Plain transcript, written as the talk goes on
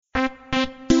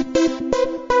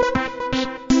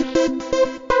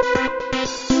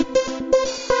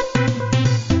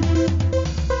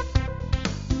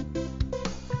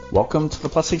Welcome to the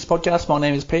Plus Six Podcast. My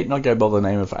name is Pete, and I go by the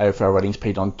name of AFL Ratings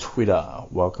Pete on Twitter.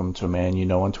 Welcome to a man you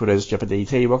know on Twitter as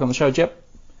JepDT. Welcome to the show, Jep.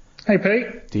 Hey,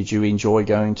 Pete. Did you enjoy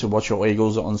going to watch your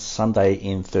Eagles on Sunday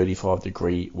in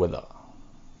 35-degree weather?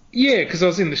 Yeah, because I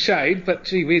was in the shade, but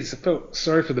gee whiz, I felt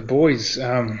sorry for the boys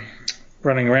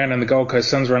running around, and the Gold Coast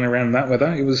Suns running around in that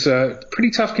weather. It was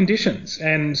pretty tough conditions,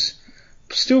 and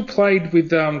still played with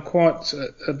quite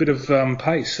a bit of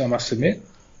pace, I must admit.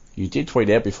 You did tweet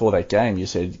out before that game, you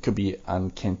said it could be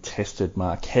uncontested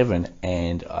Mark Heaven,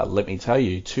 and let me tell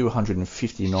you,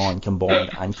 259 combined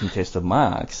uncontested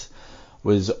marks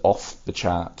was off the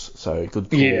charts. So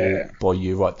good call by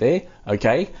you right there.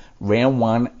 Okay, round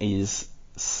one is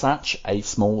such a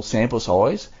small sample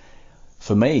size.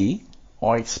 For me,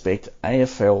 I expect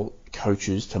AFL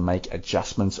coaches to make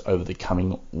adjustments over the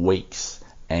coming weeks,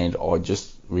 and I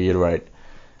just reiterate,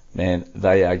 man,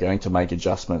 they are going to make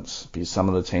adjustments because some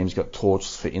of the teams got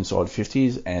torched for inside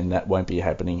 50s, and that won't be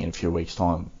happening in a few weeks'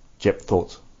 time. Jep,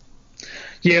 thoughts?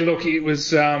 Yeah, look, it was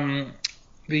the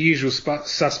usual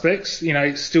suspects. You know,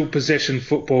 it's still possession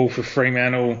football for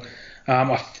Fremantle.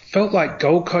 I felt like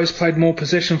Gold Coast played more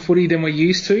possession footy than we're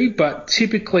used to, but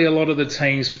typically a lot of the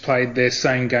teams played their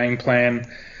same game plan.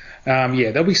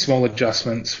 There'll be small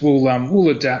adjustments. We'll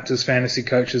adapt as fantasy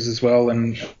coaches as well,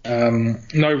 and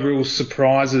no real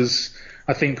surprises.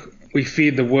 I think we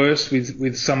feared the worst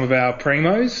with some of our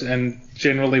primos, and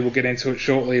generally we'll get into it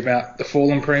shortly about the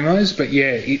fallen primos. But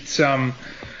yeah,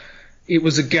 it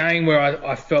was a game where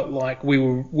I felt like we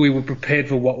were prepared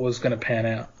for what was going to pan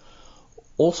out.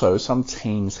 Also, some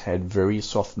teams had very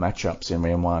soft matchups in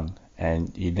round one,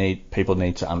 and people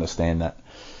need to understand that.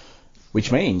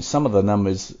 Which means some of the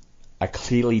numbers are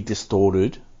clearly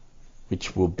distorted,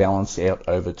 which will balance out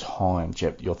over time.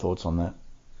 Jep, your thoughts on that?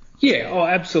 Yeah,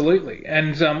 absolutely.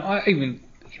 And I even,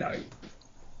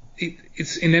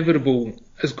 it's inevitable.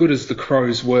 As good as the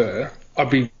Crows were, I'd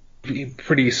be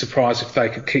pretty surprised if they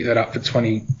could keep that up for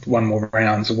 21 more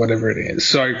rounds or whatever it is.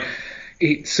 So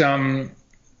it's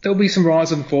there'll be some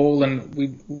rise and fall, and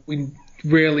we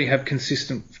rarely have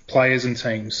consistent players and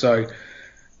teams. So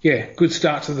yeah, good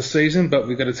start to the season, but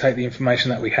we've got to take the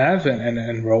information that we have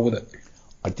and roll with it.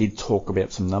 I did talk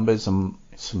about some numbers and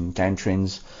some game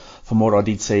trends from what I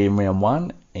did see in round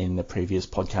one in the previous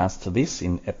podcast to this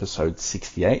in episode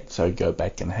 68, so go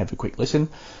back and have a quick listen.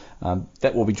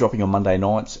 That will be dropping on Monday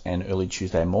nights and early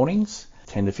Tuesday mornings,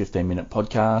 10 to 15 minute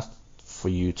podcast for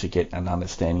you to get an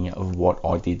understanding of what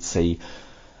I did see.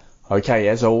 Okay,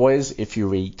 as always, if you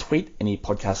retweet any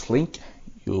podcast link,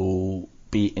 you'll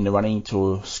be in the running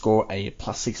to score a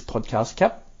Plus Six podcast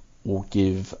cap. We'll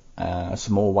give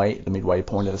some more away at the midway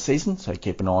point of the season, so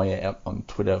keep an eye out on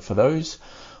Twitter for those.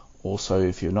 Also,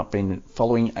 if you've not been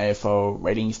following AFL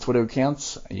Ratings Twitter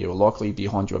accounts, you're likely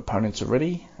behind your opponents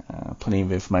already. Plenty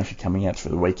of information coming out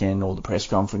through the weekend, all the press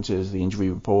conferences, the injury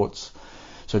reports.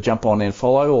 So jump on and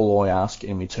follow. All I ask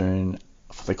in return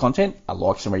for the content are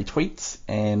likes and retweets,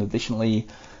 and additionally,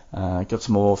 got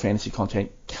some more fantasy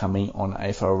content coming on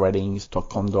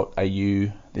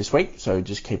aflratings.com.au this week, so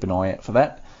just keep an eye out for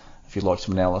that. If you'd like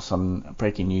some analysis on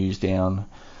breaking news down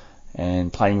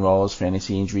and playing roles,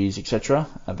 fantasy injuries, etc.,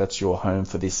 that's your home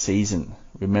for this season.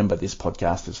 Remember, this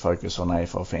podcast is focused on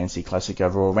AFL Fantasy Classic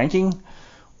overall ranking.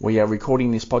 We are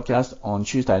recording this podcast on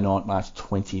Tuesday night, March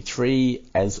 23,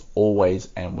 as always,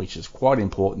 and which is quite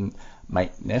important,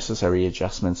 make necessary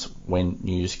adjustments when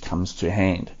news comes to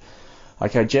hand.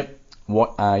 Okay, Jep,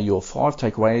 what are your 5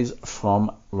 takeaways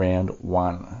from round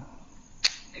one?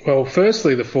 Well,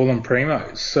 firstly, the fallen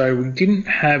primos. So we didn't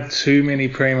have too many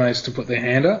primos to put their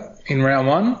hand up in round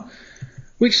one,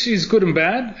 which is good and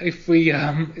bad.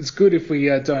 It's good if we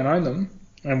don't own them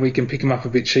and we can pick them up a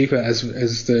bit cheaper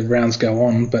as the rounds go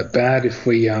on, but bad if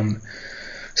we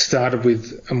started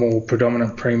with a more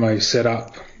predominant primo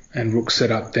setup and rook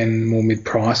setup than more mid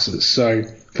prices. So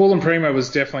fallen primo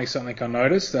was definitely something I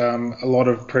noticed. A lot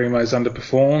of primos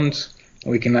underperformed.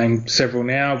 We can name several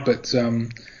now, but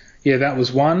that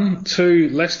was one. 2,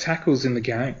 less tackles in the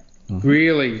game. Mm-hmm.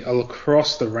 Really,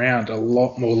 across the round, a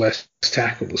lot more less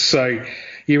tackles. So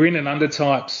you're in and under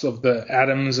types of the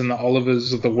Adams and the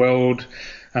Olivers of the world,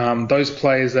 those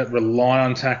players that rely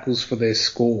on tackles for their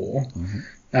score.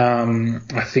 Mm-hmm.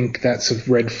 I think that's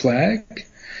a red flag.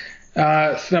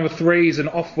 Number 3 is an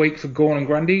off week for Gawn and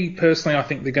Grundy. Personally, I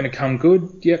think they're going to come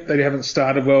good. Yep, they haven't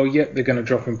started well yet. They're going to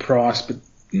drop in price, but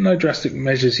no drastic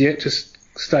measures yet. Just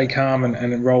stay calm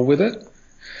and roll with it.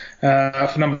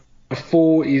 For number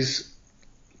 4 is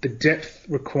the depth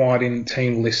required in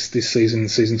team lists this season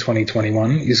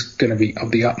 2021 is going to be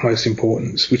of the utmost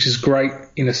importance, which is great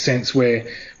in a sense where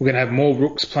we're going to have more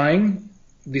rooks playing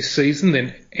this season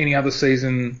than any other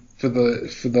season for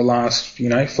the last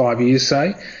 5 years,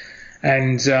 say.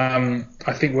 And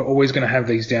I think we're always going to have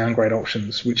these downgrade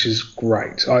options, which is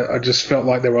great. I just felt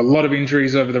like there were a lot of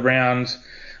injuries over the round,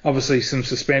 obviously some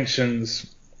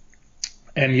suspensions.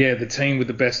 And, yeah, the team with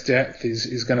the best depth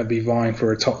is going to be vying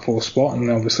for a top 4 spot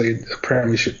and obviously a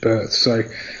premiership berth. So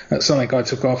that's something I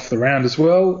took off the round as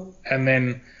well. And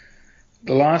then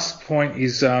the last point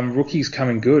is rookies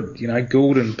coming good.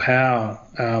 Goulden, Powell,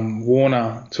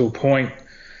 Warner to a point.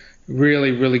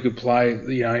 Really, really good play.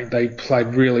 They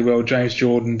played really well. James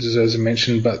Jordan deserves a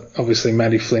mention, but obviously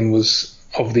Matty Flynn was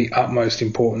of the utmost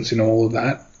importance in all of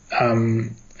that.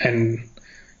 And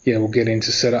yeah, we'll get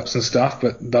into setups and stuff,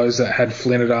 but those that had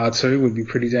Flynn at R2 would be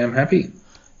pretty damn happy.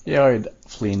 Yeah, I had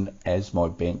Flynn as my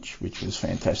bench, which was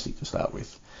fantastic to start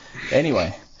with.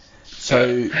 Anyway,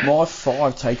 so my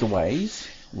 5 takeaways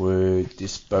were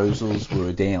disposals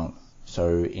were down.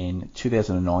 So in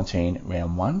 2019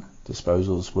 round 1,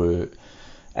 disposals were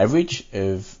average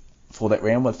for that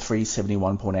round were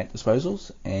 371.8 disposals,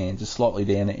 and just slightly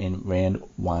down in round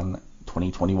 1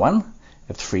 2021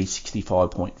 at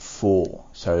 365.4.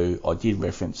 So I did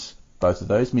reference both of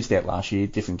those. Missed out last year,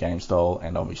 different game style,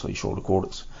 and obviously shorter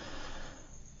quarters.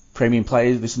 Premium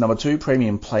players, this is number 2.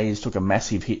 Premium players took a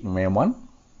massive hit in round 1.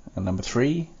 And number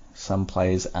 3, some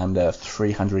players under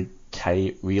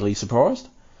 300k really surprised.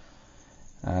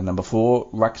 Number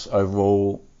 4, rucks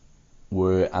overall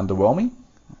were underwhelming.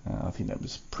 I think that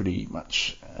was pretty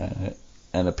much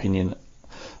an opinion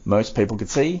most people could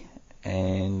see.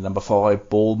 And number 5,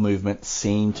 ball movement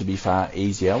seemed to be far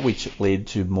easier, which led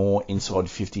to more inside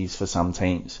 50s for some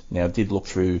teams. Now, I did look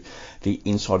through the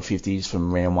inside 50s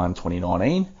from round 1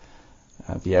 2019.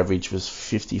 The average was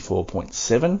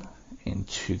 54.7 in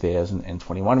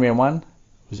 2021 round 1. It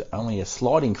was only a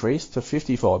slight increase to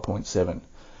 55.7.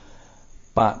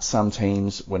 But some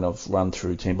teams, when I've run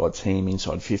through team by team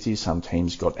inside 50s, some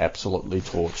teams got absolutely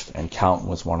torched, and Carlton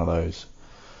was one of those.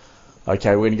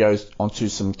 Okay, we're going to go on to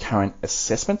some current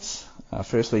assessments.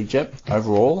 Firstly, Jep,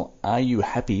 overall, are you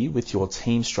happy with your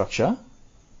team structure?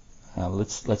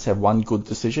 Let's have one good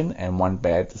decision and one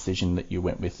bad decision that you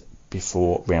went with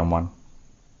before round 1.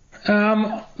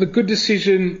 The good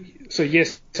decision, so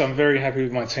yes, I'm very happy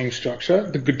with my team structure.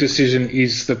 The good decision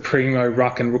is the Primo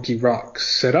Ruck and Rookie Ruck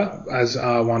setup as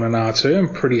R1 and R2. I'm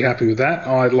pretty happy with that.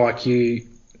 I, like you,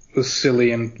 was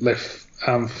silly and left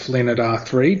Flynn at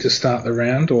R3 to start the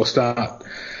round, or start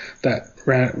that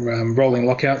round, rolling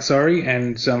lockout,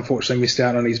 and unfortunately missed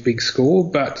out on his big score.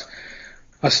 But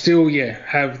I still,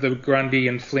 have the Grundy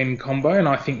and Flynn combo, and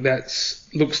I think that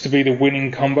looks to be the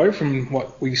winning combo from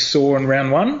what we saw in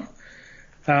round 1.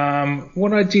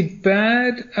 What I did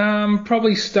bad,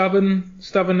 probably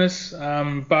stubbornness.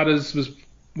 Butters was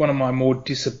one of my more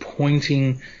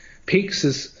disappointing picks,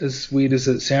 as weird as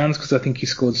it sounds, because I think he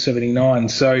scored 79.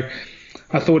 So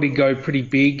I thought he'd go pretty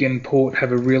big and Port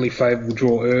have a really favourable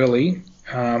draw early,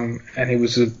 and he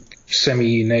was a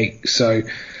semi-unique. So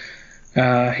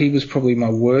he was probably my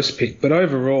worst pick. But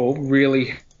overall,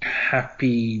 really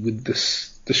happy with the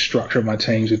structure of my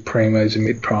teams with primos and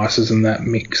mid-prices and that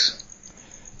mix.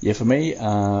 Yeah, for me,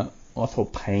 I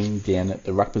thought paying down at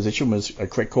the ruck position was a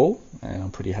correct call, and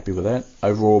I'm pretty happy with that.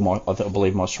 Overall, I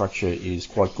believe my structure is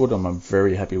quite good. I'm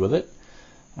very happy with it.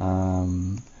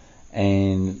 And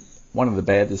one of the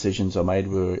bad decisions I made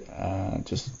were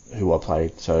just who I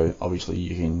played. So obviously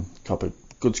you can cop a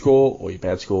good score or your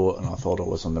bad score, and I thought I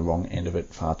was on the wrong end of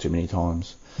it far too many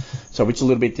times. So which is a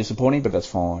little bit disappointing, but that's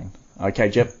fine. Okay,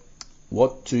 Jep,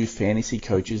 what do fantasy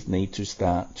coaches need to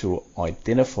start to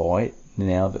identify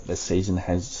now that the season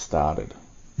has started?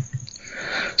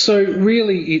 So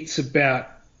really it's about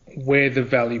where the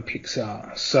value picks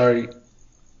are. So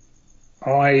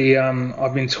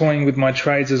I've been toying with my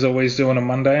trades as I always do on a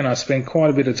Monday, and I spend quite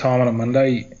a bit of time on a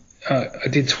Monday. I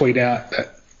did tweet out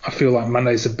that I feel like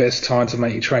Monday's the best time to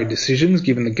make your trade decisions,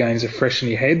 given the games are fresh in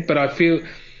your head. But I feel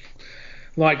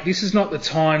like this is not the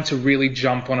time to really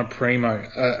jump on a primo,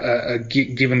 a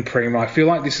given primo. I feel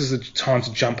like this is the time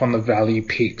to jump on the value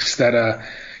picks that are,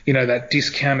 that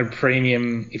discounted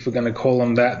premium, if we're going to call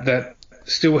them that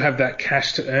still have that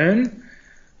cash to earn.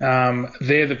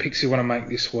 They're the picks you want to make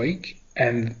this week.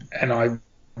 And I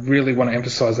really want to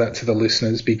emphasize that to the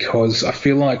listeners, because I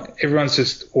feel like everyone's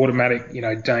just automatic,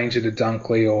 danger to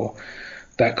Dunkley or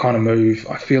that kind of move.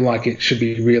 I feel like it should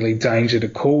be really danger to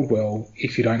Caldwell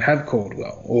if you don't have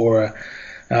Caldwell, or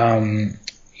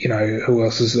who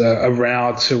else is a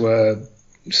Rao to a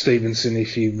Stevenson,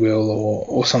 if you will,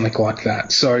 or something like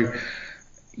that. So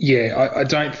I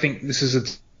don't think this is a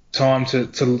time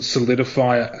to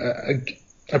solidify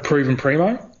a proven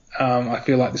primo. I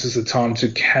feel like this is the time to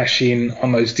cash in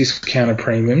on those discounted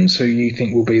premiums who you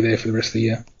think will be there for the rest of the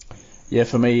year. Yeah,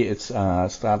 for me, it's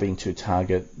starting to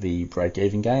target the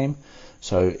break-even game.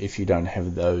 So if you don't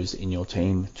have those in your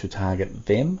team, to target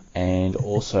them. And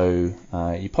also,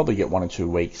 you probably get 1 or 2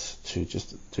 weeks to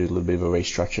just do a little bit of a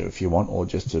restructure if you want, or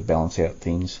just to balance out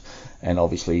things. And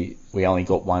obviously, we only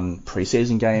got 1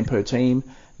 preseason game per team.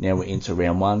 Now we're into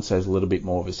round 1, so there's a little bit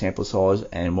more of a sample size.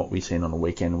 And what we've seen on the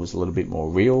weekend was a little bit more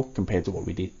real compared to what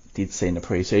we did see in the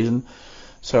preseason.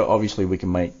 So obviously we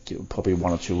can make probably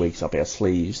 1 or 2 weeks up our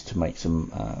sleeves to make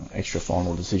some extra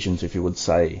final decisions, if you would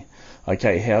say.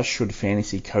 Okay, how should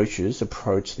fantasy coaches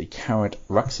approach the current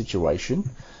ruck situation?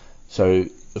 So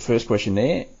the first question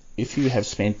there, if you have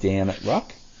spent down at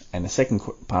ruck, and the second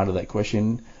part of that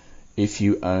question, if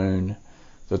you own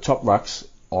the top rucks,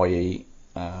 i.e.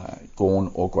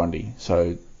 Gawn or Grundy.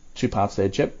 So 2 parts there,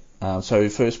 Jep. So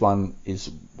first one is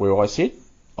where I sit.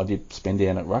 I did spend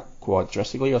down at ruck quite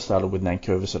drastically. I started with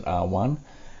Nankervis at R1,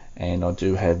 and I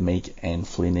do have Meek and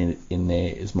Flynn in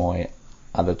there as my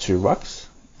other 2 rucks.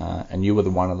 And you were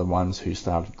one of the ones who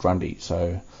started Grundy.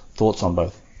 So thoughts on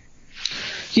both?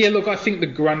 Yeah, look, I think the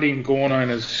Grundy and Gawn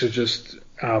owners should just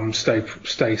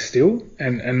stay still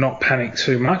and not panic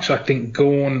too much. I think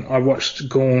I watched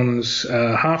Gawn's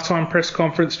halftime press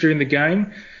conference during the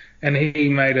game, and he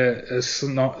made a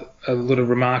little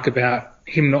remark about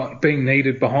him not being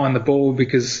needed behind the ball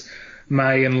because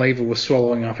May and Lever were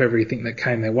swallowing up everything that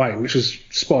came their way, which was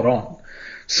spot on.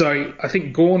 So I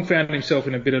think Gawn found himself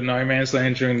in a bit of no man's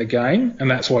land during the game, and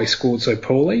that's why he scored so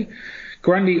poorly.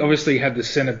 Grundy obviously had the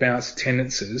centre bounce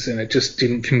tendencies, and it just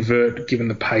didn't convert given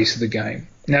the pace of the game.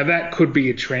 Now, that could be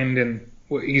a trend, and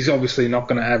he's obviously not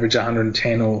going to average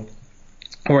 110 or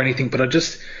anything, but I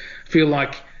just feel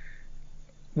like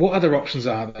what other options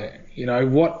are there?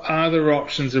 What other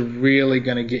options are really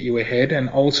going to get you ahead? And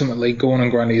ultimately, Gawn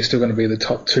and Grundy are still going to be the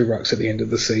top 2 rucks at the end of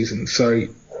the season. So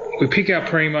we pick our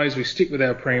primos, we stick with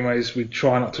our primos, we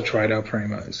try not to trade our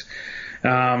primos.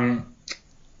 And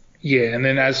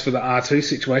then as for the R2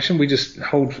 situation, we just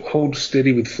hold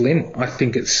steady with Flynn. I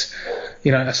think it's,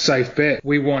 a safe bet.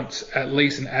 We want at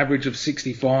least an average of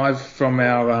 65 from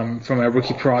our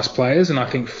rookie price players, and I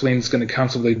think Flynn's going to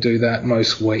comfortably do that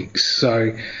most weeks.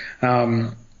 So,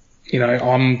 I'm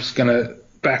just going to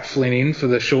back Flynn in for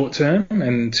the short term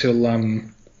until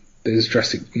there's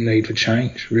drastic need for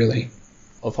change, really.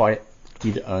 If I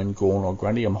did own Gawn or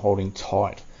Grundy, I'm holding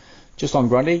tight. Just on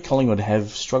Grundy, Collingwood have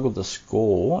struggled to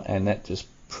score, and that just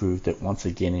proved it once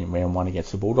again in round 1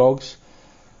 against the Bulldogs.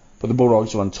 But the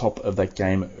Bulldogs were on top of that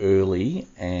game early,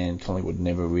 and Collingwood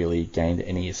never really gained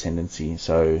any ascendancy.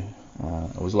 So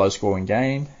it was a low-scoring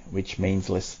game, which means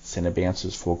less centre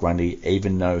bounces for Grundy,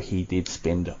 even though he did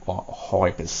spend a high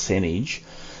percentage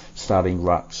starting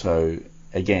ruck. So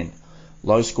again,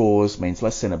 low scores means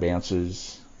less centre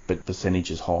bounces, but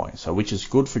percentage is high. So which is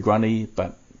good for Grundy,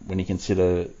 but when you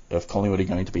consider if Collingwood are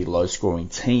going to be a low-scoring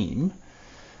team,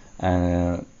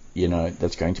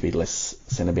 that's going to be less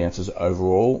centre bounces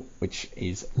overall, which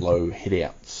is low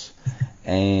hit-outs.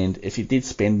 And if you did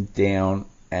spend down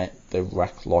at the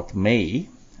ruck like me,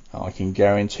 I can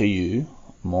guarantee you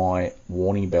my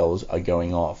warning bells are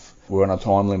going off. We're on a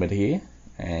time limit here,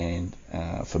 and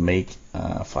for Meek,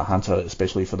 for Hunter,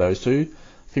 especially for those 2,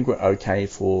 I think we're okay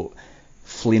for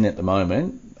Flynn at the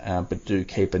moment, but do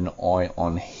keep an eye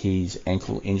on his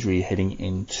ankle injury heading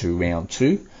into round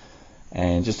 2.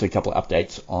 And just a couple of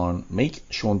updates on Meek.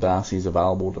 Sean Darcy is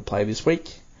available to play this week,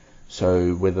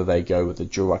 so whether they go with the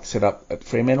dual ruck setup at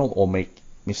Fremantle or Meek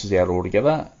misses out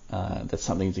altogether, that's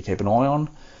something to keep an eye on.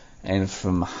 And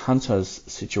from Hunter's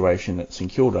situation at St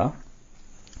Kilda,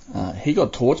 he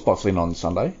got torched by Flynn on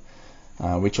Sunday,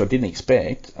 which I didn't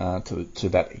expect to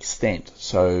that extent.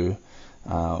 So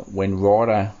when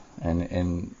Ryder,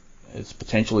 and it's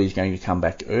potentially he's going to come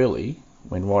back early,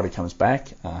 when Ryder comes back,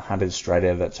 Hunter's straight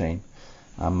out of that team.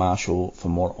 Marshall,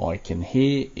 from what I can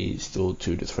hear, is still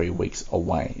 2 to 3 weeks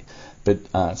away.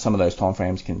 But some of those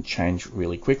timeframes can change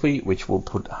really quickly, which will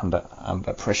put Hunter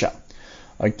under pressure.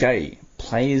 Okay,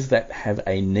 players that have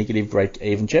a negative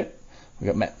break-even jet. We've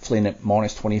got Matt Flynn at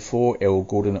 -24, Errol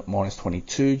Gordon at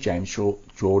 -22, James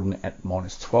Jordan at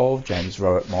 -12, James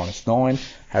Rowe at -9,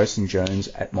 Harrison Jones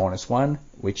at -1.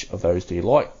 Which of those do you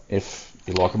like? If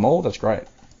you like them all, that's great.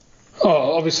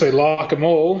 Oh, obviously like them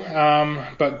all,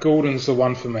 but Gordon's the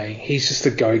one for me. He's just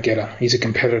a go-getter. He's a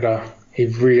competitor. He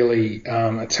really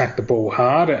attacked the ball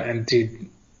hard and did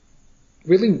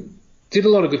a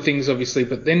lot of good things, obviously,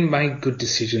 but then made good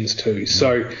decisions too.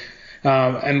 So,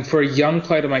 and for a young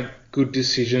player to make good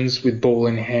decisions with ball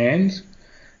in hand,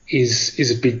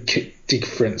 is a big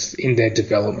difference in their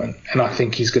development, and I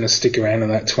think he's going to stick around in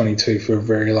that 22 for a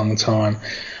very long time.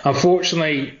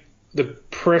 Unfortunately, the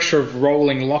pressure of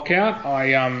rolling lockout,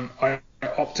 I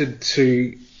opted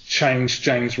to change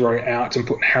James Rowe out and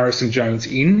put Harrison Jones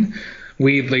in,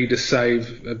 weirdly to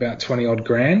save about 20 odd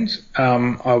grand.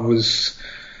 I wish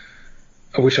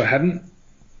I hadn't,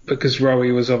 because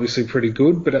Rowe was obviously pretty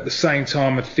good, but at the same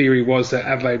time, a theory was that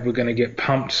Adelaide were going to get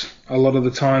pumped a lot of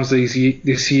the times this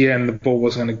year, and the ball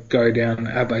wasn't going to go down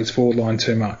Adelaide's forward line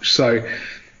too much. So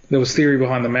there was theory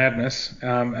behind the madness,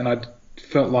 and I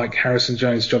felt like Harrison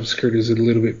Jones' job security was a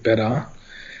little bit better.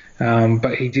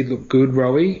 But he did look good,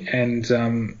 Rowe,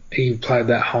 and he played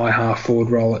that high half forward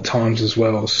role at times as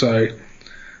well. So,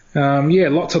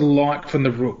 lots of like from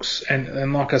the Rooks.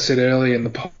 And like I said earlier in the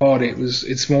pod,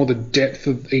 it's more the depth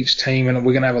of each team, and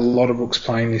we're going to have a lot of Rooks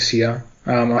playing this year.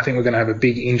 I think we're going to have a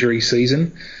big injury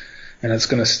season, and it's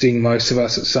going to sting most of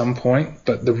us at some point,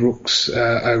 but the Rooks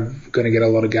are going to get a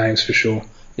lot of games for sure.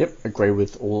 Yep, agree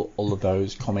with all of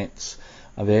those comments.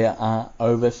 There are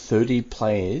over 30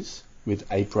 players with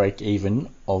a break-even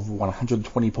of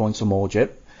 120 points or more,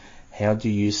 Jep. How do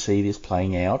you see this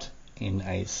playing out in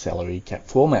a salary cap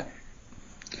format?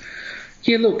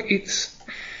 Yeah, look,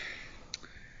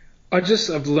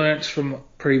 I've learnt from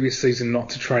previous season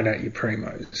not to trade out your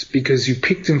primos, because you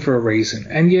picked them for a reason.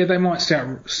 And yeah, they might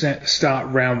start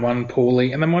round one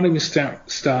poorly, and they might even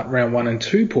start round 1 and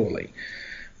 2 poorly.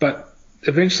 But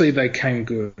eventually they came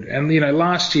good. And,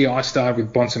 last year I started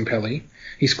with Bontempelli.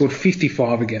 He scored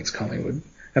 55 against Collingwood.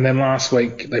 And then last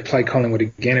week they played Collingwood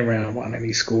again in round 1, and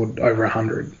he scored over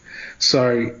 100.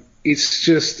 So it's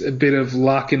just a bit of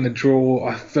luck in the draw.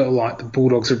 I felt like the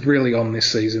Bulldogs are really on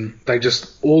this season.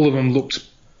 All of them looked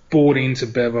bought into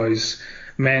Bevo's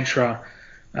mantra.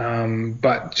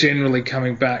 But generally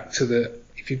coming back to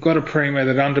if you've got a primo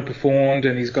that underperformed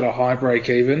and he's got a high break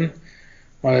even,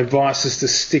 my advice is to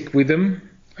stick with him.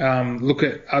 Look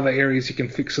at other areas you can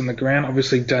fix on the ground.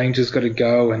 Obviously, Danger's got to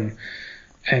go, and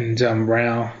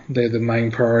Rao, they're the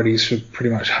main priorities for pretty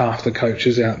much half the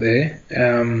coaches out there.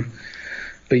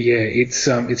 But yeah,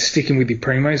 it's sticking with your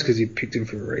primos because you picked him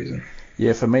for a reason.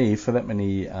 Yeah, for me, for that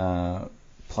many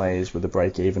players with a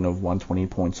break even of 120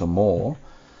 points or more,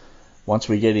 once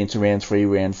we get into round 3,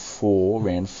 round 4,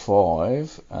 round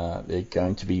 5, there are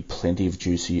going to be plenty of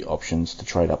juicy options to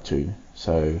trade up to.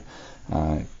 So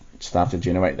start to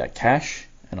generate that cash,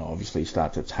 and obviously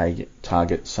start to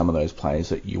target some of those players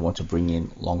that you want to bring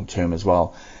in long term as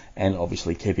well, and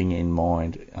obviously keeping in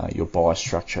mind your buy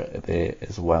structure there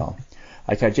as well.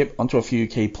 Okay, Jep, onto a few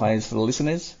key players for the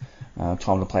listeners.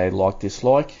 Time to play like,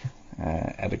 dislike.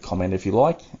 Add a comment if you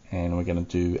like, and we're going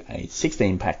to do a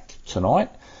 16 pack tonight.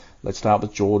 Let's start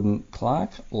with Jordan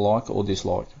Clark. Like or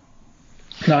dislike?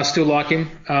 No, I still like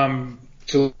him.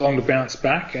 Geelong to bounce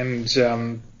back, and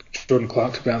Jordan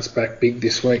Clark to bounce back big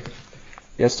this week.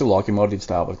 Yeah, I still like him. I did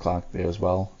start with Clark there as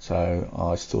well, so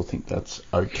I still think that's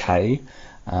okay.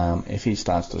 If he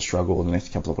starts to struggle in the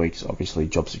next couple of weeks, obviously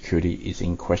job security is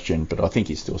in question, but I think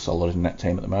he's still solid in that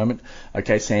team at the moment.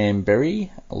 Okay, Sam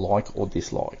Berry, like or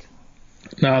dislike?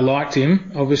 No, I liked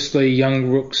him. Obviously, young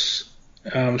Rooks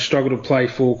struggled to play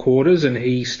 4 quarters, and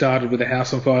he started with a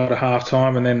house on fire at half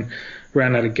time and then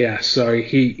ran out of gas. So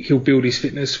he'll build his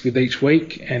fitness with each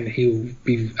week, and he'll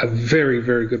be a very,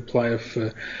 very good player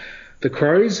for the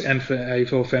Crows and for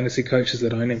AFL fantasy coaches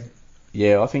that own him.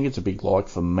 Yeah, I think it's a big like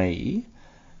for me.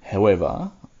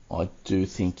 However, I do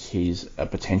think he's a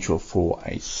potential for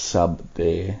a sub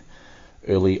there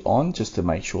early on, just to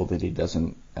make sure that he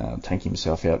doesn't tank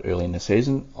himself out early in the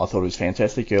season. I thought it was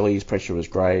fantastic early. His pressure was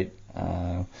great.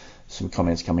 Some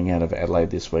comments coming out of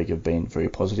Adelaide this week have been very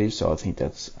positive, so I think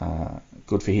that's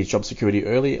good for his job security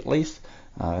early at least.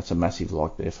 It's a massive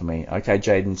like there for me. Okay,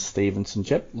 Jaden Stevenson,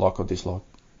 Jep, like or dislike?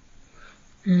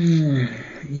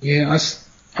 Yeah,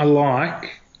 I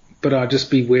like, but I'd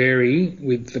just be wary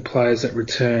with the players that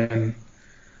return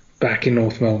back in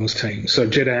North Melbourne's team. So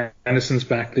Jed Anderson's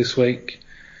back this week,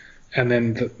 and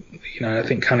then I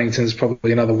think Cunnington's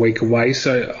probably another week away.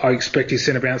 So I expect his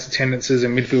centre bounce attendances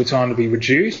and midfield time to be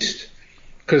reduced,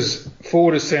 because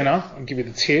forward to centre, I'll give you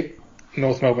the tip,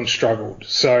 North Melbourne struggled.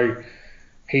 So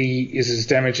he is as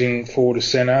damaging forward to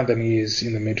centre than he is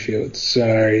in the midfield.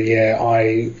 So yeah,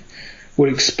 I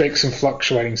would expect some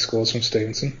fluctuating scores from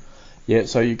Stevenson. Yeah,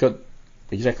 so you've got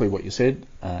exactly what you said.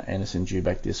 Anderson due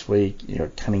back this week. You've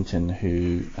got Cunnington,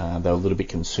 who they were a little bit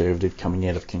conservative coming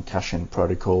out of concussion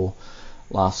protocol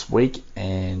last week,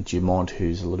 and Dumont,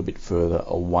 who's a little bit further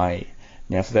away.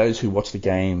 Now, for those who watched the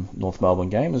game, North Melbourne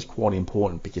game, it was quite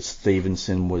important because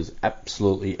Stevenson was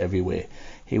absolutely everywhere.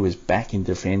 He was back in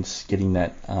defence, getting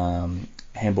that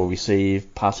handball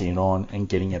received, passing it on, and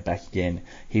getting it back again.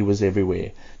 He was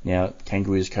everywhere. Now,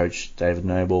 Kangaroos coach David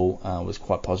Noble was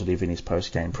quite positive in his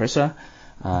post-game presser.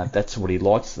 That's what he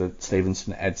likes, that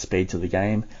Stevenson adds speed to the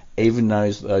game. Even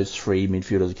though those three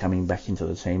midfielders are coming back into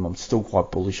the team, I'm still quite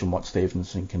bullish on what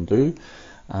Stevenson can do.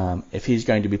 If he's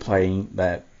going to be playing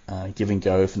that give and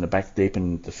go from the back deep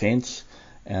in defence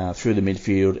through the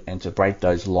midfield and to break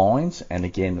those lines, and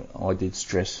again, I did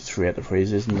stress throughout the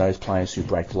pre-season, those players who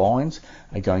break lines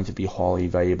are going to be highly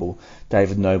valuable.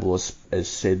 David Noble has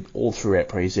said all throughout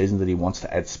pre-season that he wants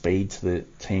to add speed to the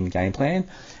team game plan,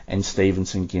 and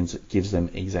Stevenson gives them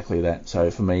exactly that.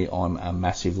 So for me, I'm a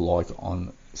massive like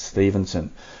on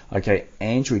Stevenson. Okay,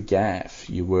 Andrew Gaff,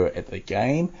 you were at the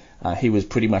game. He was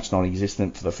pretty much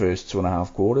non-existent for the first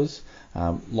 2.5 quarters.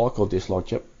 Like or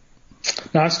dislike, yep?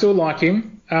 No, I still like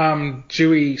him.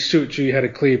 Stuart Dewey had a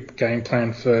clear game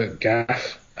plan for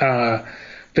Gaff.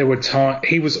 There were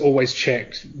he was always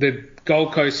checked. The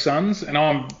Gold Coast Suns, and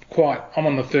I'm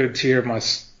on the third tier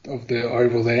of the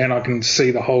oval there, and I can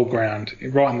see the whole ground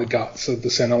right in the guts of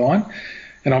the centre line.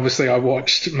 And obviously, I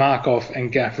watched Markov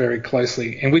and Gaff very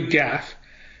closely. And with Gaff,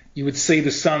 you would see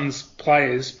the Suns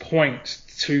players point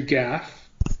to Gaff,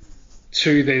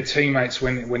 to their teammates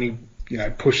when he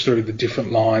pushed through the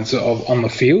different lines on the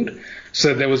field.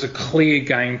 So there was a clear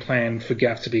game plan for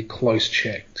Gaff to be close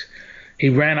checked. He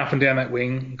ran up and down that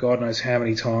wing, God knows how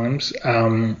many times.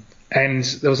 And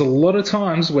there was a lot of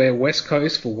times where West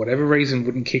Coast, for whatever reason,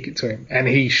 wouldn't kick it to him, and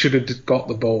he should have got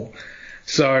the ball.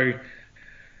 So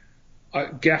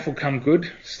Gaff will come good.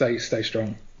 Stay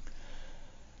strong.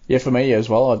 Yeah, for me as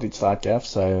well, I did start Gaff,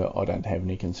 so I don't have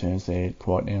any concerns there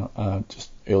quite now. Just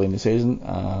early in the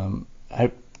season,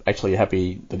 actually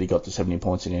happy that he got to 70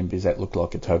 points in the end, because that looked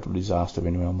like a total disaster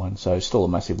in round one. So still a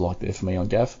massive like there for me on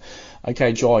Gaff.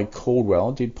 Okay, Jai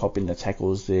Caldwell did pop in the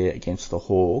tackles there against the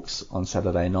Hawks on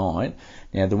Saturday night.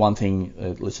 Now, the one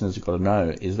thing listeners have got to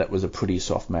know is that was a pretty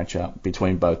soft matchup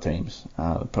between both teams,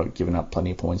 giving up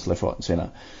plenty of points left, right and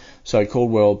centre. So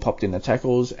Caldwell popped in the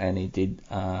tackles, and he did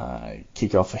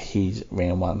kick off his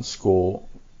round one score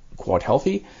quite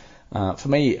healthy. For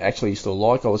me, actually, still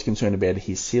I was concerned about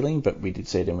his ceiling, but we did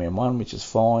see it in round one, which is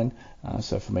fine.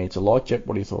 So for me, it's a like. Jep,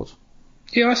 what are your thoughts?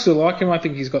 Yeah, I still like him. I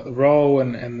think he's got the role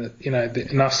and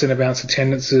enough centre bounce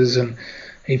attendances, and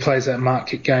he plays that mark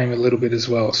kick game a little bit as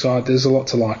well. So there's a lot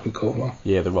to like with Caldwell.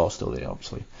 Yeah, the role's still there,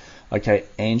 obviously. Okay,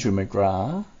 Andrew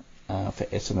McGrath for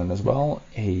Essendon as well.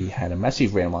 He had a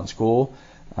massive round one score.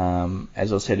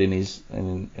 As I said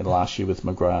in last year with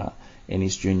McGrath, in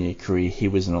his junior career, he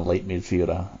was an elite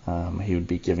midfielder. He would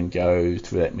be give and go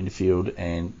through that midfield,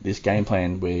 and this game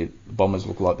plan where the Bombers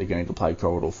look like they're going to play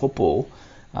corridor football,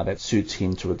 that suits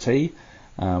him to a T.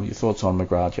 Your thoughts on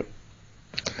McGrath? Yep.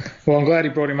 Well, I'm glad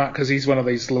he brought him up, because he's one of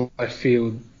these left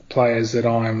field players that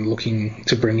I'm looking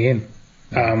to bring in.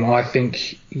 I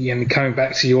think, coming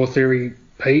back to your theory,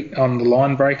 Pete, on the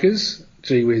line breakers,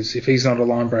 gee whiz, if he's not a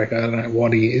line breaker, I don't know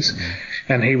what he is.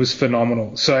 And he was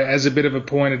phenomenal. So as a bit of a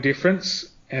point of difference,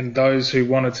 and those who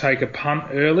want to take a punt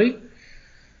early,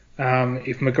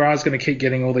 if McGrath's going to keep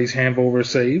getting all these handball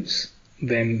receives,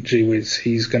 then gee whiz,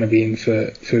 he's going to be in for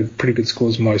pretty good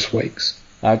scores most weeks.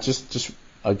 Just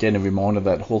again, a reminder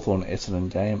that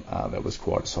Hawthorn-Essendon game, that was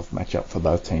quite a soft matchup for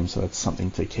both teams, so that's something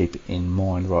to keep in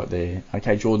mind right there.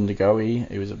 Okay, Jordan De Goey,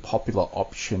 he was a popular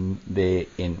option there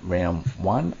in round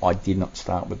one. I did not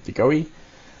start with De Goey.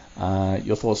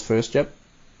 Your thoughts first, Jep?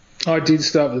 I did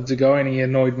start with De Goey, and he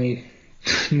annoyed me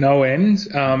no end,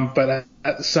 but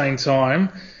at the same time,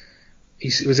 he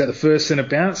was at the first centre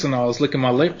bounce, and I was licking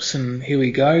my lips, and here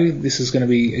we go, this is going to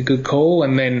be a good call.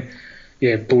 And then,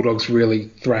 Bulldogs really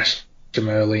thrashed him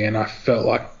early, and I felt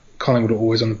like Collingwood were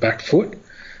always on the back foot.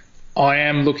 I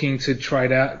am looking to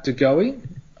trade out De Goey.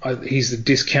 He's the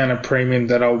discounted premium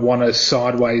that I want to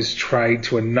sideways trade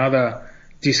to another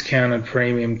discounted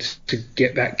premium to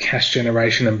get that cash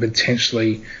generation and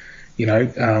potentially,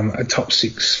 a top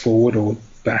six forward or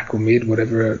back or mid,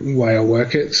 whatever way I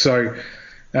work it. So,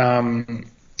 he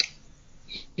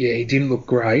didn't look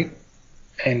great,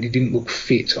 and he didn't look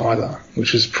fit either,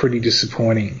 which was pretty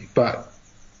disappointing. But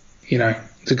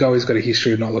De Goey's got a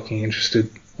history of not looking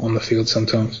interested on the field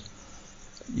sometimes.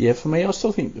 Yeah, for me, I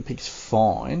still think the pick's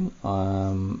fine.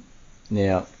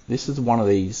 Now, this is one of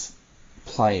these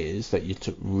players that you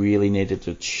really needed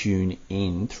to tune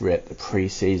in throughout the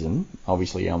pre-season.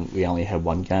 Obviously, we only had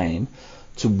one game,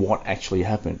 to what actually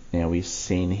happened. Now, we've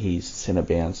seen his centre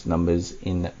bounce numbers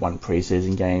in that one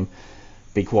pre-season game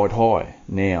be quite high.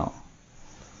 Now,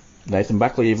 Nathan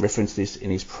Buckley referenced this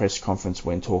in his press conference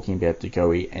when talking about De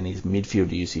Goey and his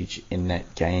midfield usage in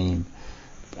that game,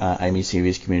 Amy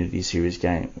Series Community Series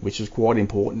game, which was quite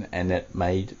important, and that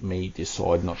made me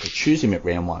decide not to choose him at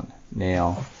round 1.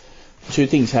 Now, 2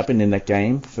 things happened in that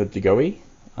game for De Goey.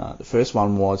 The first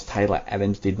one was Taylor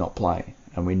Adams did not play,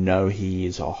 and we know he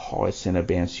is a high centre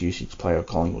bounce usage player at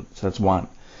Collingwood, so that's one.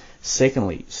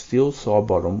 Secondly, Steele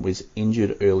Sidebottom was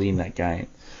injured early in that game,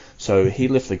 so he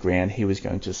left the ground. He was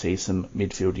going to see some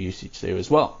midfield usage there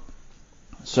as well.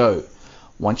 So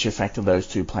once you factor those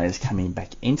 2 players coming back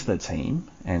into the team,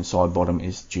 and Sidebottom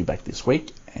is due back this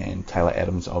week, and Taylor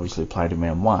Adams obviously played in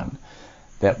round 1,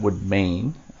 that would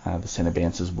mean the centre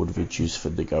bounces would have reduced for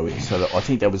De Goey. So I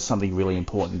think that was something really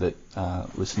important that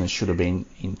listeners should have been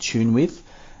in tune with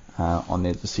on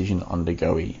their decision on De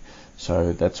Goey.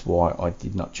 So that's why I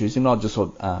did not choose him. I just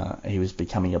thought he was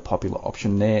becoming a popular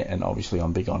option there, and obviously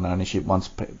I'm big on ownership. Once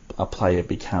a player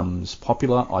becomes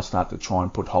popular, I start to try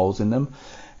and put holes in them,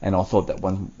 and I thought that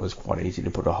one was quite easy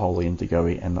to put a hole in De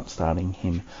Goey and not starting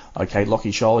him. Okay,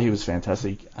 Lachie Sholl, he was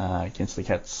fantastic against the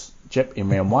Cats. Jep, in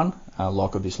round 1,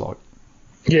 like or dislike?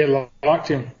 Yeah, liked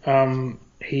him.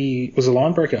 He was a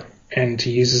line breaker, and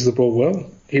he uses the ball well.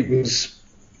 It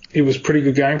was pretty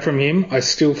good game from him. I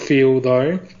still feel,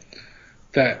 though,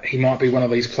 that he might be one of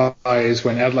these players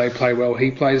when Adelaide play well,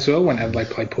 he plays well. When Adelaide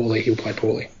play poorly, he'll play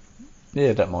poorly.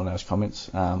 Yeah, don't mind those comments.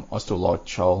 I still like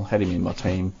Sholl. Had him in my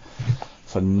team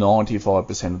for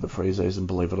 95% of the pre-season,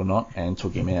 believe it or not, and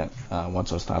took him out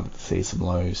once I started to see some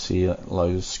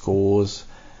low scores.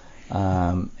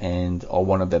 And I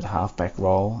wanted that halfback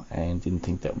role and didn't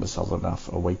think that was solid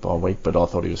enough week by week, but I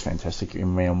thought he was fantastic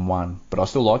in round 1. But I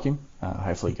still like him.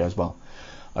 Hopefully it goes well.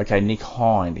 Okay, Nick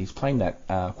Hind, he's playing that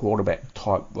quarterback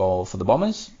type role for the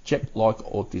Bombers. Jep, like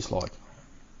or dislike?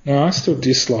 No, I still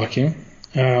dislike him.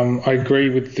 I agree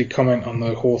with the comment on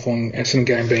the Hawthorn-Essendon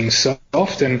game being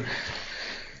soft, and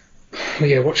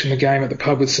watching the game at the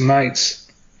pub with some mates,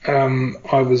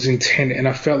 I was intent, and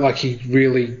I felt like he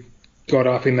really got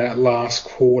up in that last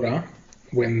quarter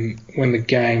when the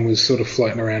game was sort of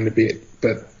floating around a bit,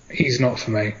 but he's not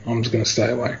for me. I'm just going to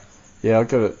stay away. Yeah,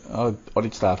 I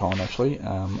did start Hind actually,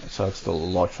 so it's still a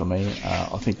like for me.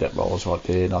 I think that role is right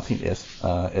there, and I think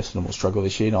Essendon will struggle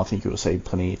this year, and I think you'll see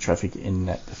plenty of traffic in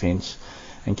that defence,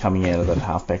 and coming out of that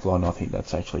half-back line, I think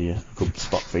that's actually a good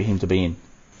spot for him to be in.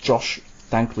 Josh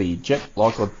Dunkley, Jep,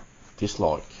 like or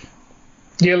dislike?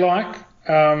 Yeah, like.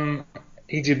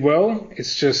 He did well.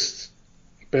 It's just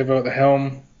Bevo at the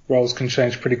helm. Roles can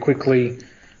change pretty quickly.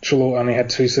 Trelaw only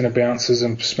had 2 centre bounces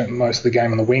and spent most of the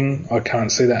game on the wing. I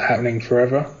can't see that happening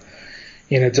forever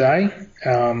in a day.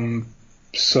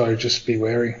 So just be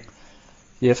wary.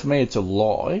 Yeah, for me it's a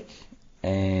like,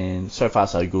 and so far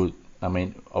so good. I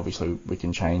mean, obviously we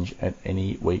can change at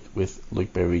any week with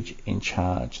Luke Berridge in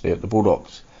charge there at the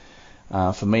Bulldogs.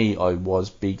 For me, I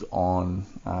was big on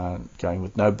going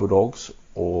with no Bulldogs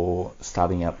or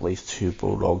starting at least 2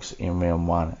 Bulldogs in round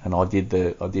 1, and I did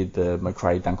the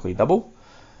McRae Dunkley double.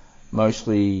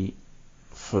 Mostly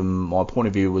from my point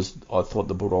of view was I thought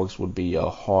the Bulldogs would be a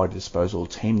high disposal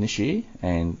team this year,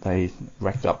 and they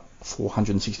racked up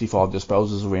 465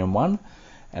 disposals around 1,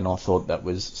 and I thought that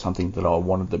was something that I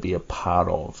wanted to be a part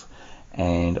of.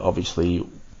 And obviously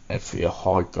if you've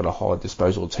got a high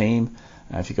disposal team,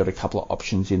 if you've got a couple of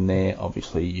options in there,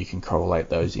 obviously you can correlate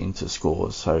those into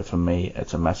scores. So for me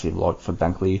it's a massive like for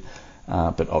Dunkley,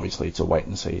 but obviously it's a wait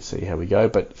and see how we go,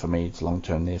 but for me it's long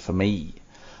term there for me.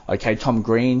 Okay, Tom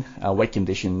Green, wet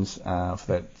conditions for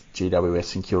that GWS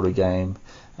St Kilda game.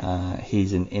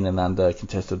 He's an in and under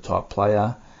contested type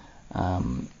player.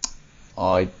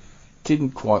 I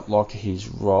didn't quite like his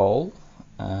role.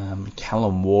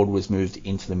 Callum Ward was moved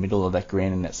into the middle of that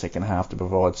ground in that second half to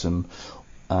provide some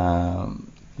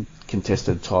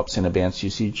contested type centre bounce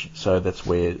usage. So that's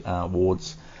where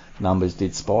Ward's numbers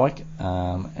did spike.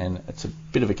 And it's a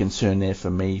bit of a concern there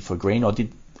for me for Green.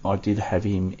 I did have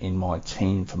him in my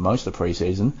team for most of the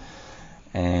pre-season,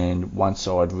 and once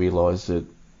I'd realised that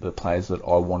the players that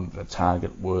I wanted to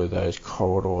target were those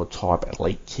corridor type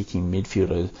elite kicking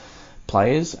midfielder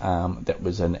players, that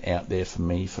was an out there for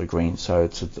me for Green. So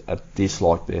it's a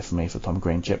dislike there for me for Tom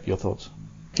Green. Jep, your thoughts?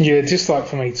 Yeah, dislike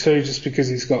for me too, just because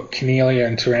he's got Cornelia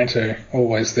and Taranto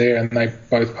always there, and they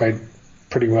both played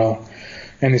pretty well.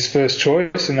 And his first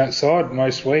choice in that side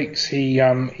most weeks, he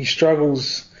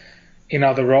struggles in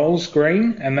other roles,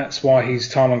 Green, and that's why his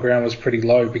time on ground was pretty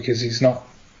low, because he's not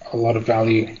a lot of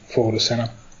value forward to centre.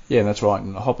 Yeah, that's right.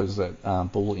 And Hopper's that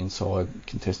ball inside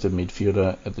contested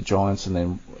midfielder at the Giants, and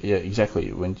then exactly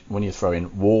when you throw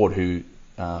in Ward, who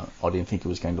I didn't think he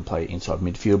was going to play inside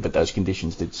midfield, but those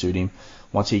conditions did suit him.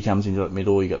 Once he comes into the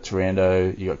middle, you got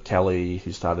Taranto, you got Kelly,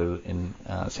 who started in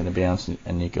centre bounce,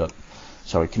 and you got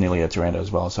Cornelio Taranto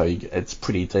as well. So it's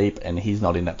pretty deep, and he's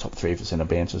not in that top 3 for centre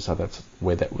bounces, so that's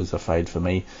where that was a fade for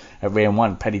me. At round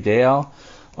 1, Paddy Dow.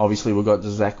 Obviously, we've got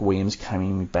Zach Williams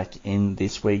coming back in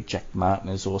this week. Jack Martin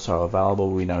is also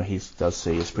available. We know he does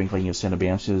see a sprinkling of centre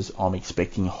bounces. I'm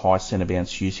expecting high centre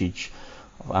bounce usage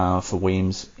for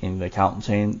Williams in the Carlton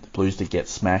team. The Blues did get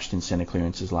smashed in centre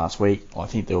clearances last week. I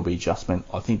think there will be adjustment.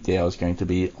 I think Dow is going to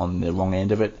be on the wrong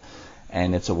end of it,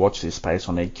 and it's a watch this space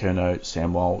on Ed Curnow,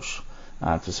 Sam Walsh,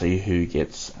 to see who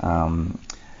gets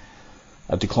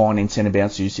a decline in centre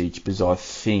bounce usage, because I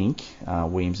think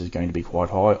Williams is going to be quite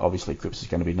high. Obviously, Cripps is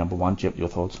going to be number 1. Jep, your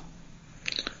thoughts?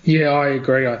 Yeah, I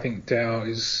agree. I think Dow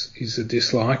is a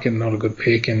dislike and not a good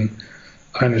pick, and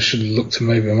owners should look to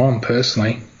move him on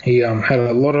personally. He had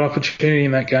a lot of opportunity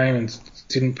in that game and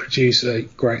didn't produce a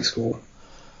great score.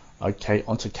 Okay,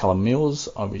 on to Callum Mills.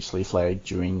 Obviously flagged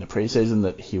during the pre-season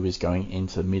that he was going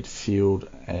into midfield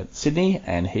at Sydney,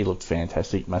 and he looked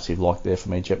fantastic. Massive like there for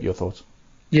me. Jep, your thoughts?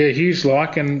 Yeah, huge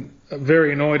like, and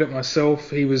very annoyed at myself.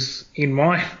 He was in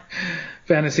my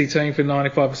fantasy team for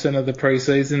 95% of the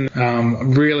pre-season.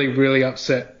 I'm really, really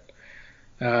upset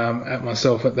at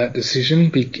myself at that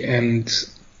decision, and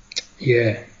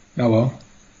yeah, oh well.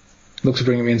 Look to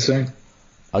bring him in soon.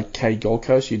 Okay, Gold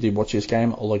Coast, you did watch this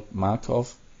game. Oleg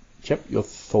Markov. Jep, your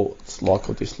thoughts, like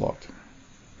or dislike?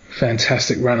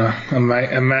 Fantastic runner, a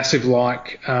massive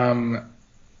like.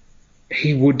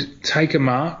 He would take a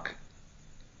mark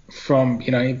from,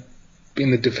 in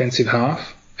the defensive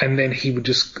half, and then he would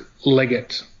just leg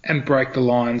it and break the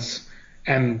lines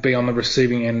and be on the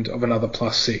receiving end of another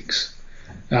 +6.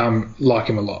 Like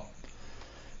him a lot.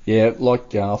 Yeah,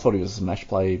 I thought he was a smash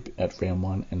play at round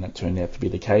 1, and that turned out to be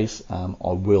the case.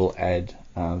 I will add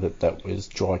that was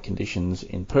dry conditions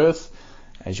in Perth,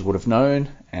 as you would have known,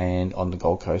 and on the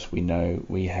Gold Coast we know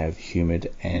we have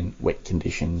humid and wet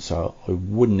conditions, so I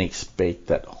wouldn't expect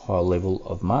that high level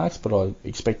of marks, but I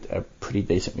expect a pretty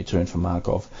decent return for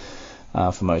Markov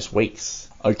for most weeks.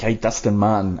 Okay, Dustin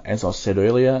Martin, as I said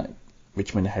earlier,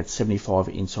 Richmond had 75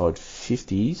 inside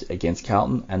 50s against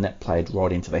Carlton, and that played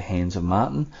right into the hands of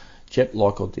Martin. Jep,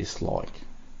 like or dislike?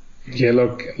 Yeah,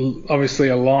 look, obviously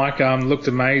a like. Looked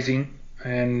amazing,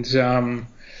 and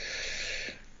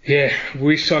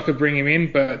wish I could bring him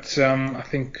in, but I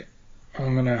think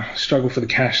I'm going to struggle for the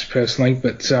cash personally.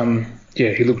 But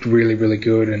he looked really, really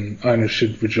good, and owners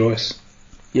should rejoice.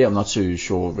 Yeah, I'm not too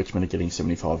sure Richmond are getting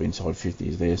 75 inside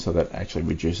 50s there, so that actually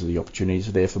reduces the opportunities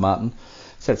there for Martin.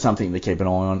 So that's something to keep an eye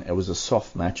on. It was a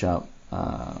soft matchup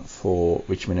for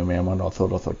Richmond in round 1. I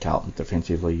thought Carlton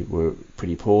defensively were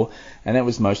pretty poor, and that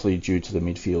was mostly due to the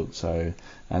midfield. So,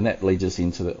 and that leads us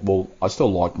into I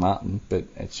still like Martin, but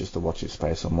it's just to watch his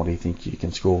space on what he thinks you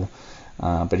can score.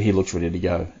 But he looks ready to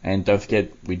go. And don't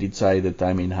forget, we did say that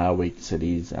Damien Harwick said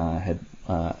he's had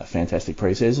a fantastic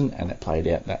pre-season, and it played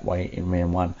out that way in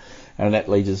round 1. And that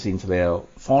leads us into our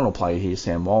final player here,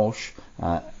 Sam Walsh.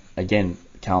 Again,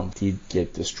 Carlton did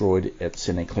get destroyed at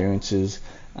centre clearances,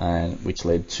 which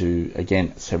led to,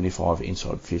 again, 75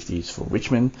 inside 50s for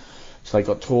Richmond. So they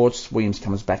got torched. Williams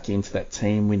comes back into that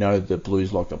team. We know the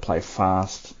Blues like to play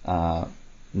fast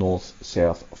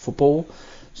north-south football.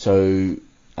 So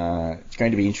it's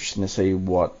going to be interesting to see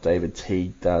what David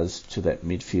Teague does to that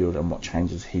midfield and what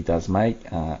changes he does make.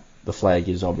 The flag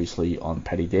is obviously on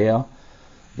Paddy Dow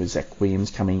with Zach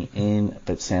Williams coming in.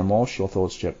 But Sam Walsh, your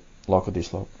thoughts, Jep? Like or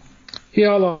dislike? Yeah,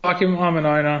 I like him. I'm an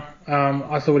owner.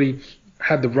 I thought he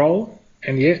had the role,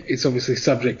 and it's obviously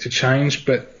subject to change,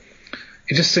 but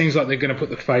it just seems like they're going to put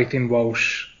the faith in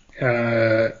Walsh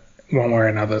one way or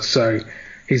another. So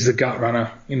he's the gut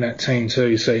runner in that team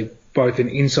too. So both an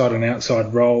inside and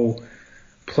outside role,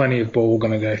 plenty of ball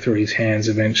going to go through his hands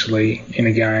eventually in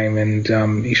a game,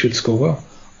 and he should score well.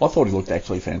 I thought he looked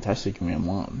actually fantastic in round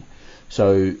 1.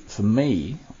 So for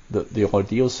me, the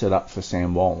ideal setup for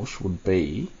Sam Walsh would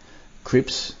be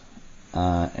Cripps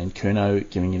and Curnow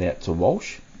giving it out to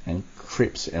Walsh, and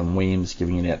Cripps and Williams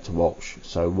giving it out to Walsh.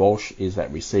 So Walsh is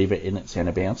that receiver in at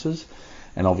centre bounces,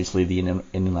 and obviously the in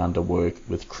and under work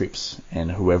with Cripps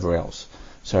and whoever else.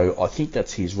 So I think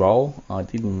that's his role. I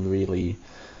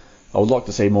would like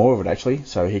to see more of it actually,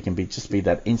 so he can just be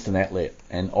that instant outlet.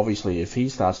 And obviously if he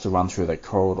starts to run through that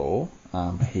corridor,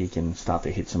 he can start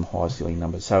to hit some high ceiling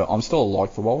numbers. So I'm still a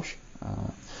like for Walsh.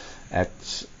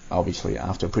 Obviously,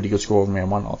 after a pretty good score in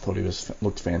round 1, I thought he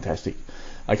looked fantastic.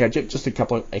 Okay, just a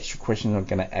couple of extra questions I'm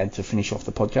going to add to finish off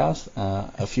the podcast.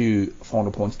 A few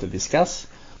final points to discuss.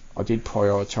 I did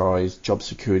prioritise job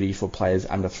security for players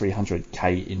under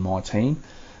 300k in my team.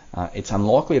 It's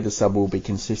unlikely the sub will be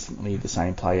consistently the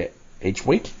same player each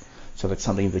week, so that's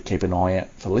something to keep an eye out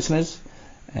for listeners.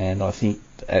 And I think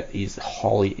that is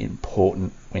highly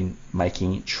important when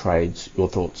making trades. Your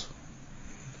thoughts?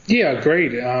 Yeah,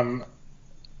 agreed.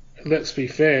 Let's be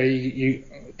fair.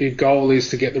 The goal is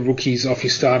to get the rookies off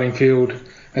your starting field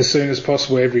as soon as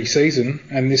possible every season,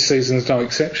 and this season is no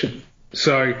exception.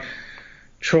 So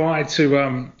try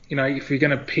to, if you're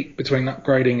going to pick between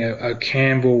upgrading a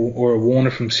Campbell or a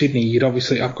Warner from Sydney, you'd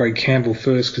obviously upgrade Campbell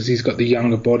first because he's got the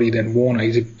younger body than Warner.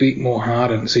 He's a bit more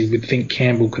hardened, so you would think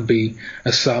Campbell could be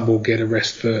a sub or get a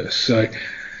rest first. So,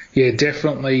 yeah,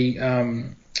 definitely,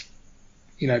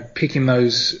 picking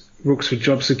those rooks with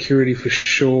job security for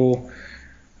sure.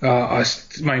 I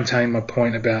maintain my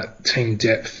point about team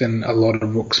depth and a lot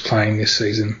of rooks playing this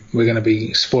season. We're going to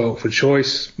be spoilt for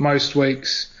choice most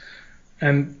weeks.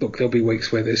 And look, there'll be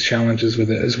weeks where there's challenges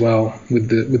with it as well, with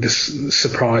the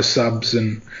surprise subs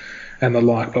and the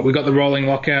like. But we've got the rolling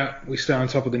lockout. We stay on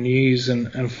top of the news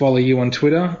and follow you on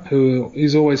Twitter, who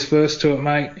is always first to it,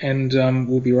 mate, and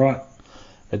we'll be right.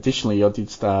 Additionally, I did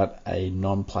start a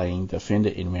non-playing defender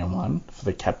in round 1 for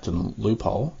the captain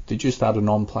loophole. Did you start a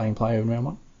non-playing player in round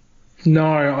 1? No,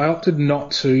 I opted not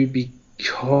to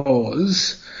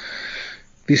because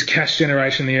this cash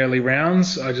generation in the early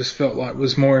rounds, I just felt like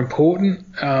was more important.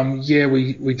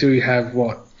 We do have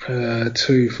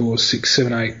 2, 4, 6,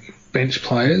 7, 8 bench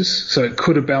players, so it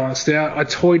could have balanced out. I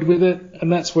toyed with it,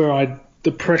 and that's where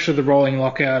the pressure of the rolling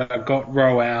lockout, I got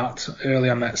Rowe out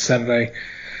early on that Saturday,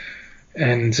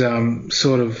 and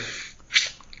sort of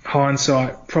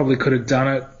hindsight probably could have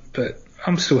done it, but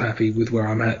I'm still happy with where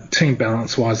I'm at, team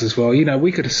balance wise as well.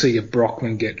 We could see a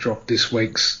Brockman get dropped this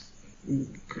week's,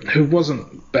 who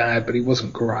wasn't bad, but he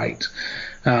wasn't great.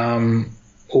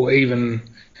 Or even,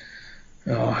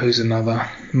 who's another?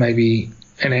 Maybe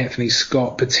an Anthony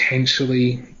Scott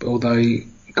potentially, although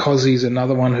Cozzy's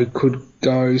another one who could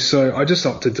go. So I just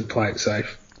opted to play it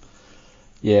safe.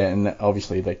 Yeah, and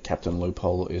obviously the captain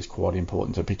loophole is quite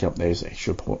important to pick up those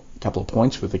extra couple of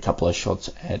points with a couple of shots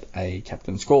at a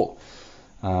captain score.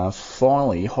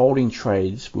 Finally, holding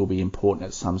trades will be important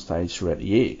at some stage throughout the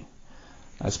year,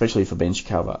 especially for bench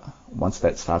cover, once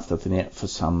that starts to thin out for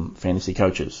some fantasy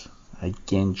coaches.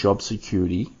 Again, job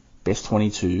security, best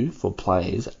 22 for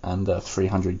players under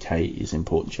 300k is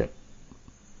important, Chip.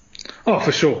 Oh,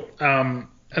 for sure. And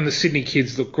the Sydney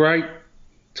kids look great.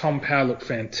 Tom Powell looked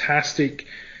fantastic.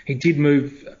 He did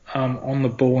move on the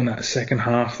ball in that second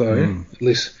half, though.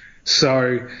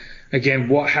 So, again,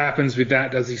 what happens with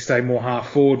that? Does he stay more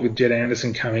half forward with Jed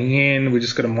Anderson coming in? We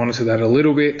just got to monitor that a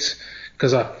little bit,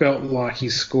 because I felt like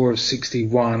his score of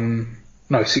 68,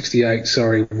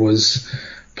 was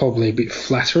probably a bit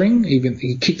flattering. Even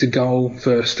he kicked a goal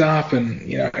first up,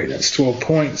 and that's 12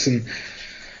 points. And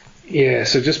yeah,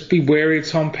 so just be wary of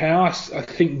Tom Powell. I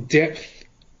think depth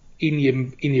in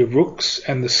your rooks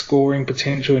and the scoring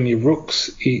potential in your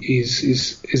rooks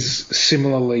is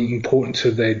similarly important to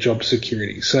their job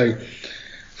security. So,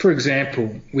 for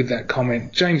example, with that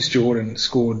comment, James Jordan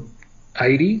scored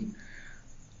 80.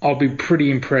 I'll be pretty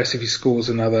impressed if he scores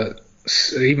another,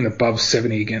 even above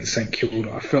 70 against St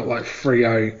Kilda. I felt like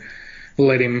Freo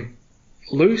let him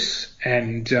loose,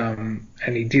 and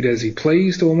he did as he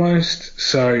pleased almost.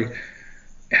 So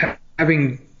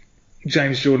having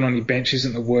James Jordan on your bench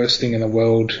isn't the worst thing in the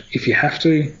world if you have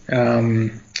to.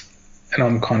 And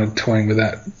I'm kind of toying with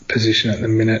that position at the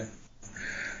minute.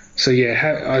 So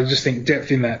yeah, I just think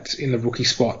depth in the rookie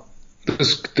spot,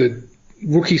 the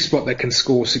rookie spot that can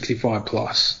score 65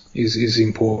 plus is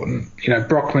important.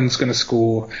 Brockman's going to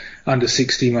score under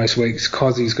 60 most weeks.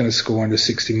 Cozzy's going to score under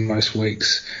 60 most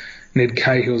weeks. Ned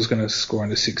Cahill's going to score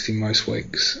under 60 most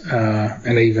weeks,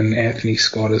 and even Anthony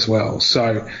Scott as well.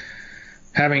 So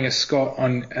having a Scott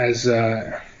on as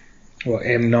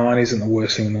M9 isn't the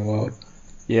worst thing in the world.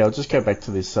 Yeah, I'll just go back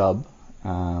to this sub.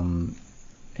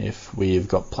 If we've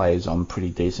got players on pretty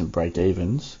decent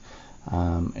break-evens,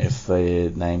 if they're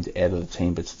named out of the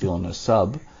team but still on a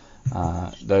sub,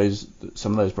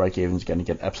 some of those break-evens are going to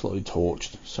get absolutely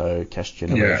torched. So cash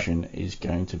generation is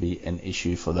going to be an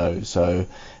issue for those. So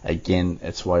again,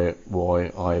 that's why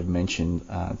I've mentioned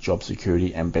job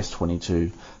security and best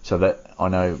 22. So that I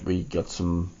know we got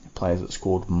some players that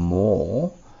scored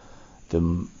more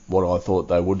than what I thought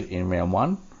they would in round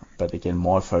 1. But again,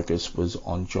 my focus was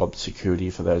on job security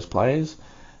for those players,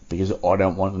 because I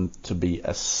don't want them to be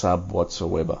a sub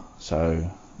whatsoever.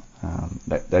 So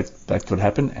that could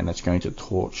happen, and it's going to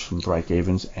torch some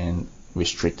break-evens and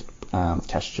restrict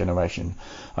cash generation.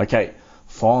 Okay,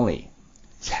 finally,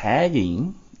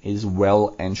 tagging is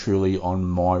well and truly on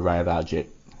my radar, Jet.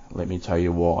 Let me tell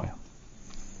you why.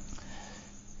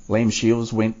 Liam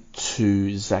Shields went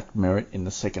to Zach Merrett in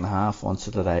the second half on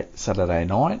Saturday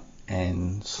night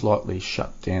and slightly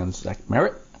shut down Zach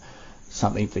Merrett.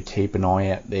 Something to keep an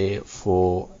eye out there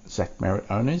for Zach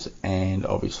Merrett owners, and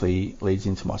obviously leads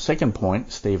into my second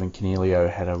point. Stephen Coniglio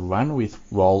had a run with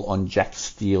roll on Jack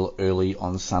Steele early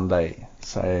on Sunday.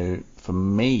 So for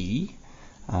me,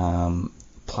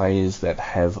 players that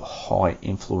have high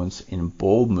influence in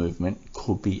ball movement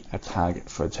could be a target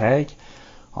for a tag.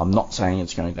 I'm not saying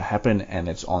it's going to happen and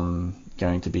it's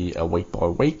going to be a week by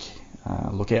week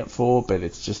look out for, but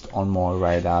it's just on my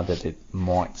radar that it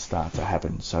might start to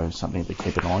happen. So something to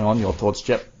keep an eye on. Your thoughts,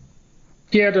 Jep?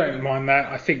 Yeah, I don't mind that.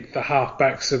 I think the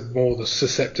halfbacks are more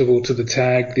susceptible to the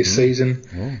tag this season.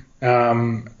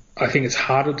 Yeah. I think it's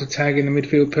harder to tag in the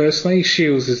midfield personally.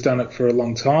 Shields has done it for a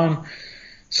long time.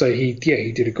 So he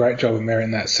did a great job of Merrett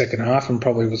in that second half and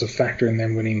probably was a factor in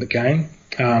them winning the game.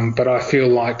 But I feel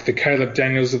like the Caleb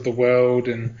Daniels of the world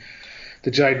and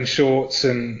the Jaden Shorts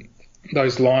and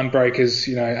those line breakers,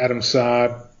 Adam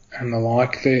Sard and the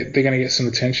like, they're going to get some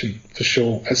attention for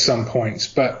sure at some points.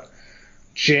 But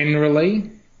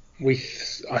generally,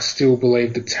 I still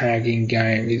believe the tagging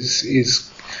game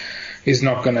is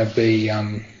not going to be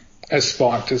as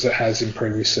spiked as it has in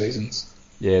previous seasons.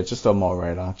 Yeah, just on my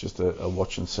radar, just a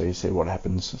watch and see what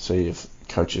happens, see if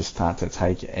coaches start to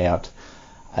take out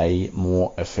a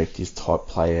more effective type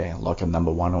player like a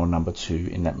number 1 or number 2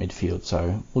 in that midfield.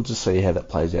 So we'll just see how that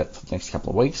plays out for the next couple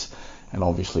of weeks. And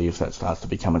obviously if that starts to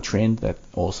become a trend, that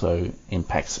also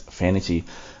impacts fantasy.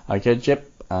 Okay, Jep,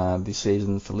 this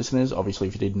season for listeners, obviously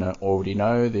if you didn't already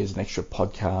know, there's an extra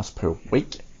podcast per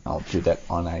week. I'll do that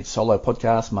on a solo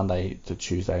podcast, Monday to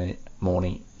Tuesday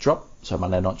morning drop. So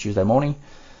Monday night, Tuesday morning.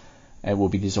 It will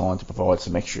be designed to provide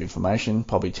some extra information,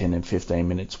 probably 10 and 15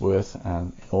 minutes worth,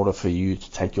 in order for you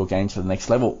to take your game to the next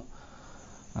level.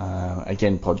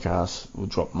 Again, podcast will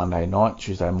drop Monday night,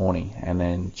 Tuesday morning. And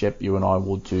then, Jep, you and I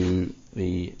will do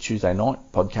the Tuesday night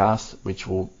podcast, which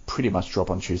will pretty much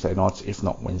drop on Tuesday nights, if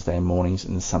not Wednesday mornings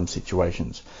in some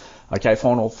situations. Okay,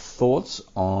 final thoughts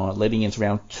on leading into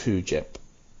round 2, Jep.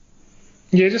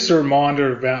 Yeah, just a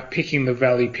reminder about picking the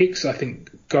value picks. I think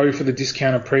go for the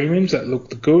discounted premiums that look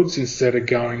the goods instead of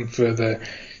going for the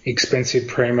expensive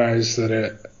primos that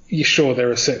are, you're sure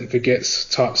they're a set and forgets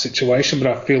type situation, but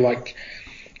I feel like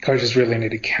coaches really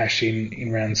need to cash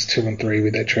in rounds 2 and 3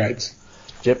 with their trades.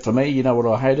 Jep, for me, you know what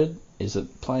I hated? Is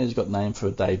that players got named for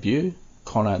a debut.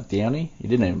 Connor Downey, he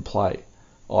didn't even play.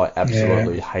 I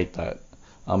absolutely hate that.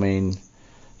 I mean,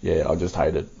 yeah, I just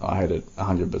hate it. I hate it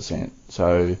 100%.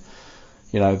 So,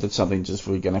 that's something just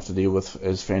we're going to have to deal with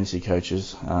as fantasy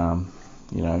coaches.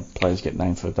 Players get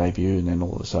named for a debut and then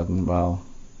all of a sudden, well,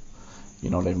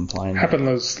 you're not even playing. Happened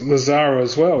to Lazaro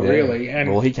as well, really. And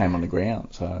well, he came on the ground,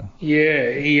 so.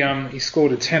 Yeah, he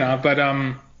scored a tenner, but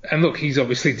and look, he's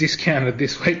obviously discounted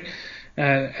this week,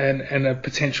 and a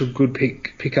potential good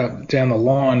pick up down the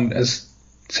line as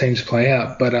teams play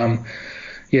out. But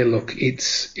look,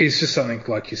 it's just something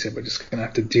like you said, we're just going to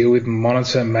have to deal with,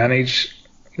 monitor, manage.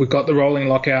 We've got the rolling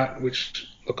lockout, which,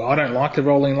 look, I don't like the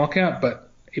rolling lockout, but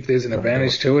if there's an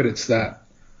advantage to it, it's that.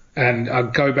 And I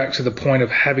go back to the point of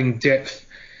having depth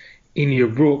in your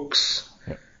rooks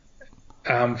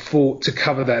to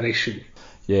cover that issue.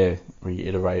 Yeah,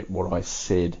 reiterate what I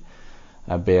said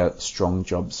about strong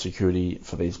job security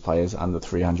for these players under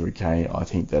 300k. I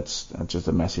think that's just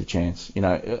a massive chance.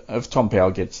 If Tom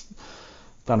Powell gets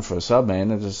done for a sub, man,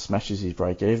 it just smashes his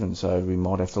break even, so we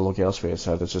might have to look elsewhere.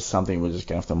 So that's just something we're just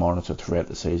going to have to monitor throughout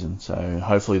the season. So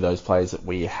hopefully those players that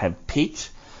we have picked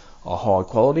are high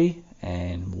quality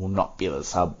and will not be the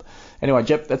sub. Anyway,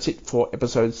 Jep, that's it for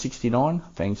episode 69.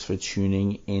 Thanks for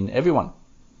tuning in, everyone.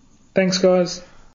 Thanks, guys.